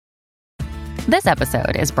This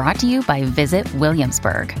episode is brought to you by Visit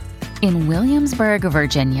Williamsburg. In Williamsburg,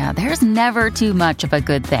 Virginia, there's never too much of a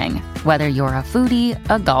good thing. Whether you're a foodie,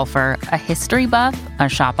 a golfer, a history buff, a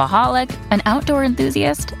shopaholic, an outdoor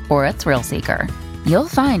enthusiast, or a thrill seeker, you'll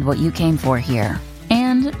find what you came for here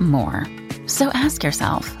and more. So ask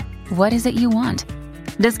yourself, what is it you want?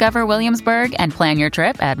 Discover Williamsburg and plan your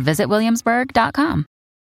trip at visitwilliamsburg.com.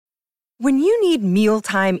 When you need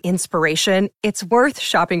mealtime inspiration, it's worth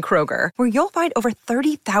shopping Kroger, where you'll find over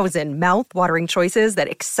 30,000 mouth-watering choices that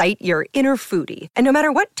excite your inner foodie. And no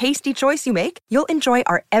matter what tasty choice you make, you'll enjoy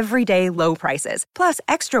our everyday low prices, plus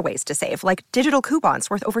extra ways to save, like digital coupons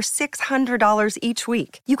worth over $600 each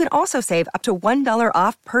week. You can also save up to $1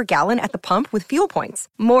 off per gallon at the pump with fuel points.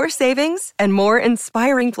 More savings and more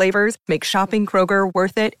inspiring flavors make shopping Kroger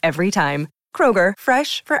worth it every time. Kroger,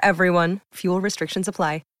 fresh for everyone. Fuel restrictions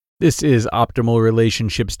apply. This is Optimal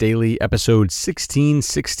Relationships Daily, episode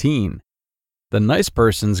 1616, The Nice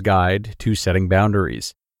Person's Guide to Setting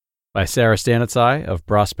Boundaries, by Sarah Stanitzai of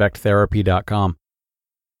ProspectTherapy.com.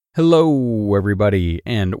 Hello, everybody,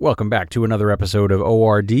 and welcome back to another episode of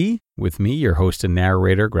ORD with me, your host and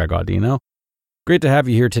narrator, Greg Audino. Great to have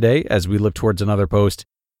you here today as we look towards another post.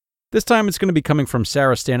 This time it's going to be coming from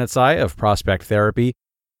Sarah Stanitzai of Prospect Therapy.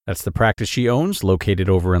 That's the practice she owns, located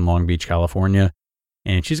over in Long Beach, California.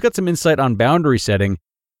 And she's got some insight on boundary setting,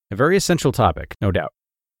 a very essential topic, no doubt.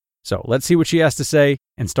 So let's see what she has to say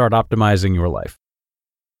and start optimizing your life.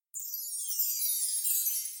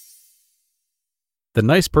 The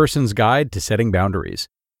Nice Person's Guide to Setting Boundaries,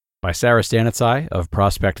 by Sarah Stanitzai of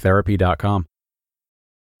ProspectTherapy.com.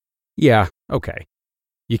 Yeah, okay.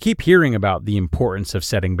 You keep hearing about the importance of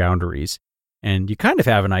setting boundaries, and you kind of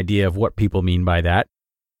have an idea of what people mean by that.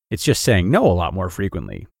 It's just saying no a lot more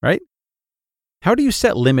frequently, right? How do you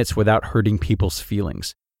set limits without hurting people's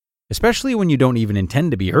feelings? Especially when you don't even intend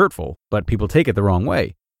to be hurtful, but people take it the wrong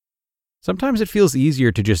way. Sometimes it feels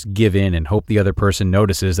easier to just give in and hope the other person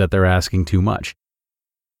notices that they're asking too much.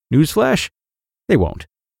 Newsflash, they won't.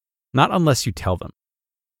 Not unless you tell them.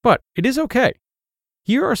 But it is okay.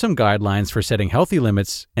 Here are some guidelines for setting healthy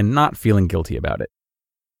limits and not feeling guilty about it.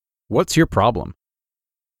 What's your problem?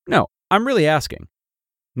 No, I'm really asking.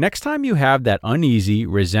 Next time you have that uneasy,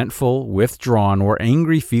 resentful, withdrawn, or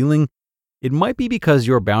angry feeling, it might be because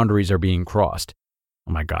your boundaries are being crossed.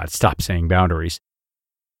 Oh my God, stop saying boundaries.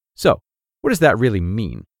 So, what does that really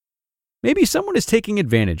mean? Maybe someone is taking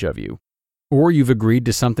advantage of you, or you've agreed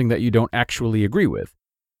to something that you don't actually agree with,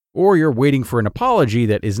 or you're waiting for an apology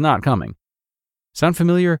that is not coming. Sound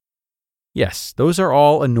familiar? Yes, those are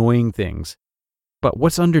all annoying things. But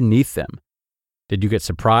what's underneath them? Did you get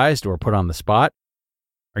surprised or put on the spot?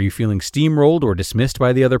 Are you feeling steamrolled or dismissed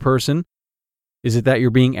by the other person? Is it that you're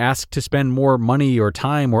being asked to spend more money or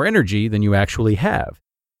time or energy than you actually have?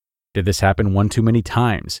 Did this happen one too many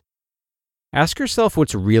times? Ask yourself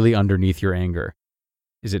what's really underneath your anger.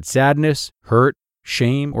 Is it sadness, hurt,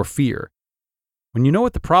 shame, or fear? When you know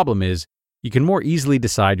what the problem is, you can more easily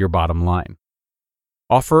decide your bottom line.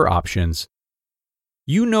 Offer options.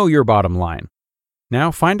 You know your bottom line. Now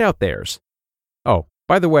find out theirs. Oh,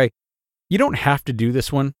 by the way, you don't have to do this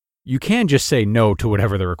one. You can just say no to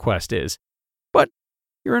whatever the request is. But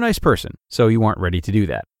you're a nice person, so you aren't ready to do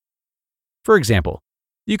that. For example,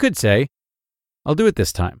 you could say, I'll do it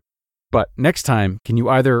this time. But next time, can you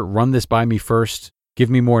either run this by me first, give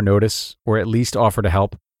me more notice, or at least offer to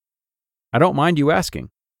help? I don't mind you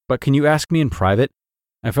asking, but can you ask me in private?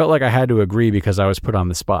 I felt like I had to agree because I was put on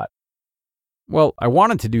the spot. Well, I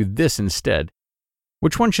wanted to do this instead.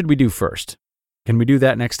 Which one should we do first? Can we do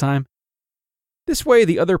that next time? This way,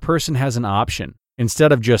 the other person has an option,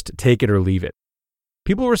 instead of just take it or leave it.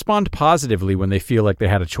 People respond positively when they feel like they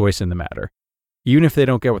had a choice in the matter, even if they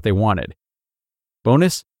don't get what they wanted.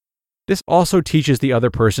 Bonus, this also teaches the other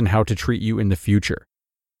person how to treat you in the future.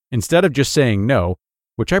 Instead of just saying no,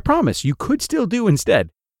 which I promise you could still do instead,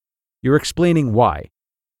 you're explaining why.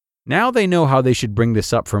 Now they know how they should bring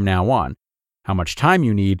this up from now on, how much time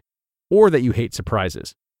you need, or that you hate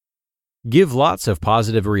surprises. Give lots of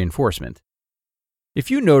positive reinforcement. If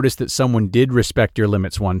you notice that someone did respect your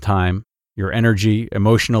limits one time, your energy,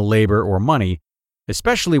 emotional labor, or money,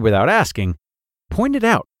 especially without asking, point it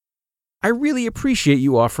out. I really appreciate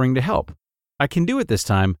you offering to help. I can do it this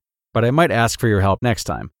time, but I might ask for your help next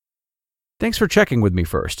time. Thanks for checking with me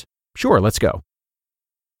first. Sure, let's go.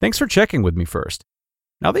 Thanks for checking with me first.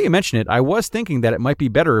 Now that you mention it, I was thinking that it might be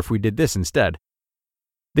better if we did this instead.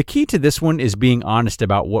 The key to this one is being honest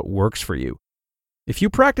about what works for you. If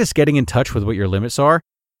you practice getting in touch with what your limits are,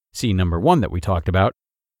 see number 1 that we talked about,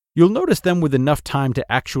 you'll notice them with enough time to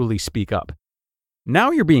actually speak up.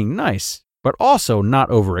 Now you're being nice, but also not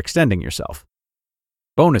overextending yourself.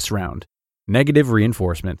 Bonus round, negative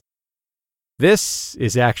reinforcement. This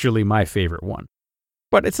is actually my favorite one,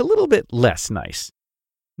 but it's a little bit less nice.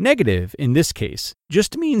 Negative, in this case,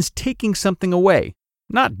 just means taking something away,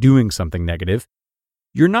 not doing something negative.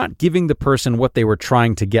 You're not giving the person what they were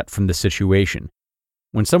trying to get from the situation.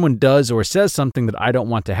 When someone does or says something that I don't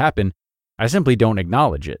want to happen, I simply don't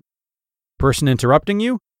acknowledge it. Person interrupting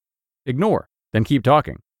you? Ignore, then keep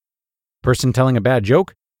talking. Person telling a bad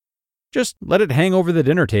joke? Just let it hang over the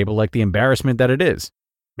dinner table like the embarrassment that it is.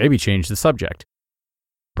 Maybe change the subject.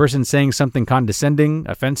 Person saying something condescending,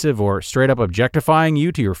 offensive, or straight up objectifying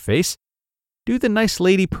you to your face? Do the nice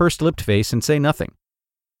lady pursed-lipped face and say nothing.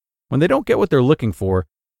 When they don't get what they're looking for,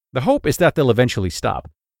 the hope is that they'll eventually stop,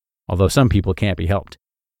 although some people can't be helped.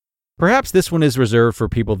 Perhaps this one is reserved for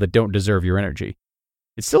people that don't deserve your energy.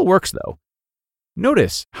 It still works, though.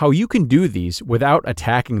 Notice how you can do these without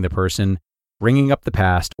attacking the person, bringing up the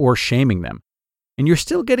past, or shaming them, and you're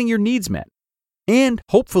still getting your needs met, and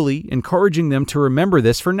hopefully encouraging them to remember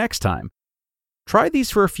this for next time. Try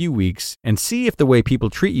these for a few weeks and see if the way people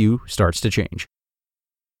treat you starts to change.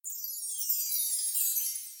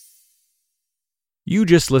 You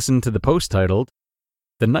just listened to the post titled,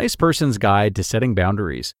 The Nice Person's Guide to Setting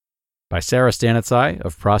Boundaries by Sarah Stanitzai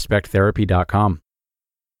of ProspectTherapy.com.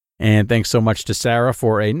 And thanks so much to Sarah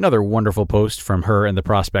for another wonderful post from her and the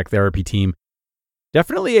Prospect Therapy team.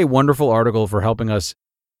 Definitely a wonderful article for helping us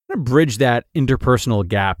bridge that interpersonal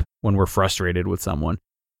gap when we're frustrated with someone.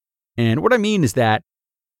 And what I mean is that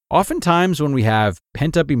oftentimes when we have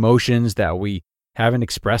pent-up emotions that we haven't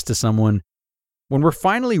expressed to someone, when we're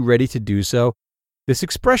finally ready to do so, this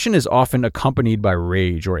expression is often accompanied by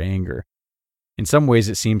rage or anger. In some ways,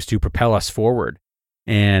 it seems to propel us forward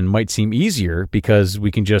and might seem easier because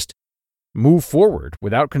we can just move forward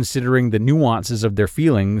without considering the nuances of their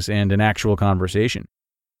feelings and an actual conversation.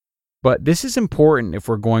 But this is important if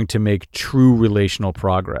we're going to make true relational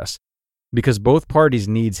progress, because both parties'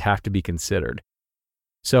 needs have to be considered.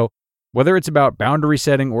 So, whether it's about boundary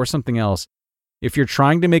setting or something else, if you're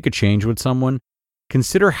trying to make a change with someone,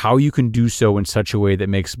 consider how you can do so in such a way that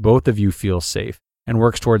makes both of you feel safe and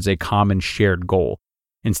works towards a common shared goal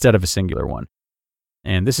instead of a singular one.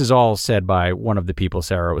 And this is all said by one of the people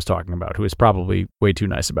Sarah was talking about, who is probably way too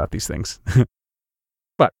nice about these things.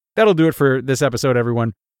 But that'll do it for this episode,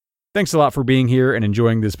 everyone. Thanks a lot for being here and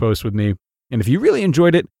enjoying this post with me. And if you really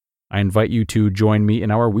enjoyed it, I invite you to join me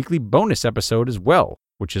in our weekly bonus episode as well,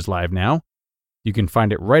 which is live now. You can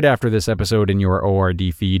find it right after this episode in your ORD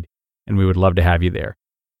feed, and we would love to have you there.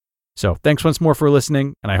 So thanks once more for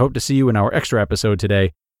listening, and I hope to see you in our extra episode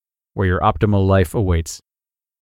today, where your optimal life awaits.